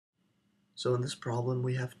So in this problem,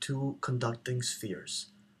 we have two conducting spheres.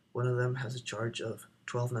 One of them has a charge of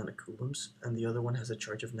 12 nanocoulombs, and the other one has a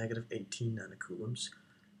charge of negative 18 nanocoulombs.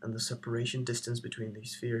 And the separation distance between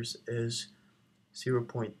these spheres is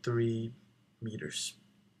 0.3 meters.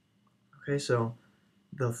 Okay, so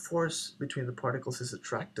the force between the particles is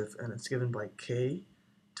attractive, and it's given by k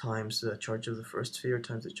times the charge of the first sphere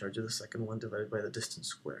times the charge of the second one divided by the distance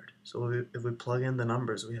squared. So if we plug in the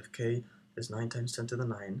numbers, we have k is 9 times 10 to the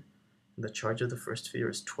 9, and the charge of the first sphere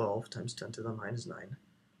is 12 times 10 to the minus 9,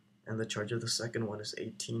 and the charge of the second one is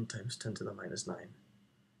 18 times 10 to the minus 9.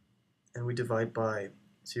 And we divide by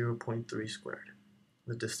 0.3 squared,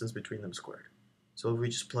 the distance between them squared. So if we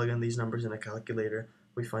just plug in these numbers in a calculator,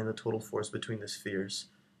 we find the total force between the spheres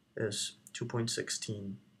is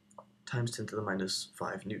 2.16 times 10 to the minus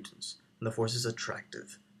 5 newtons. And the force is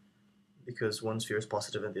attractive because one sphere is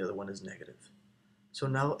positive and the other one is negative. So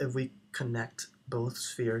now if we connect both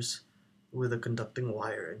spheres with a conducting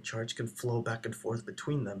wire and charge can flow back and forth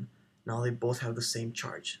between them, now they both have the same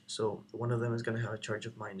charge. So one of them is going to have a charge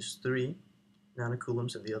of minus 3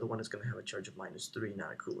 nanocoulombs and the other one is going to have a charge of minus 3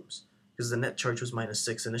 nanocoulombs. Because the net charge was minus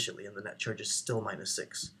 6 initially and the net charge is still minus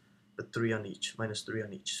 6, but 3 on each, minus 3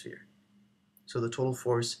 on each sphere. So the total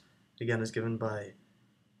force, again, is given by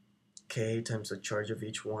k times the charge of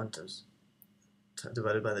each one times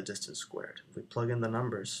divided by the distance squared. If we plug in the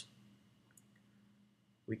numbers,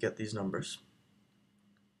 we get these numbers,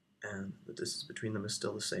 and the distance between them is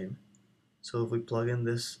still the same. So if we plug in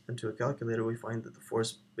this into a calculator, we find that the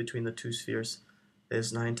force between the two spheres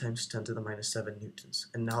is 9 times 10 to the minus 7 newtons,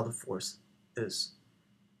 and now the force is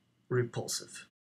repulsive.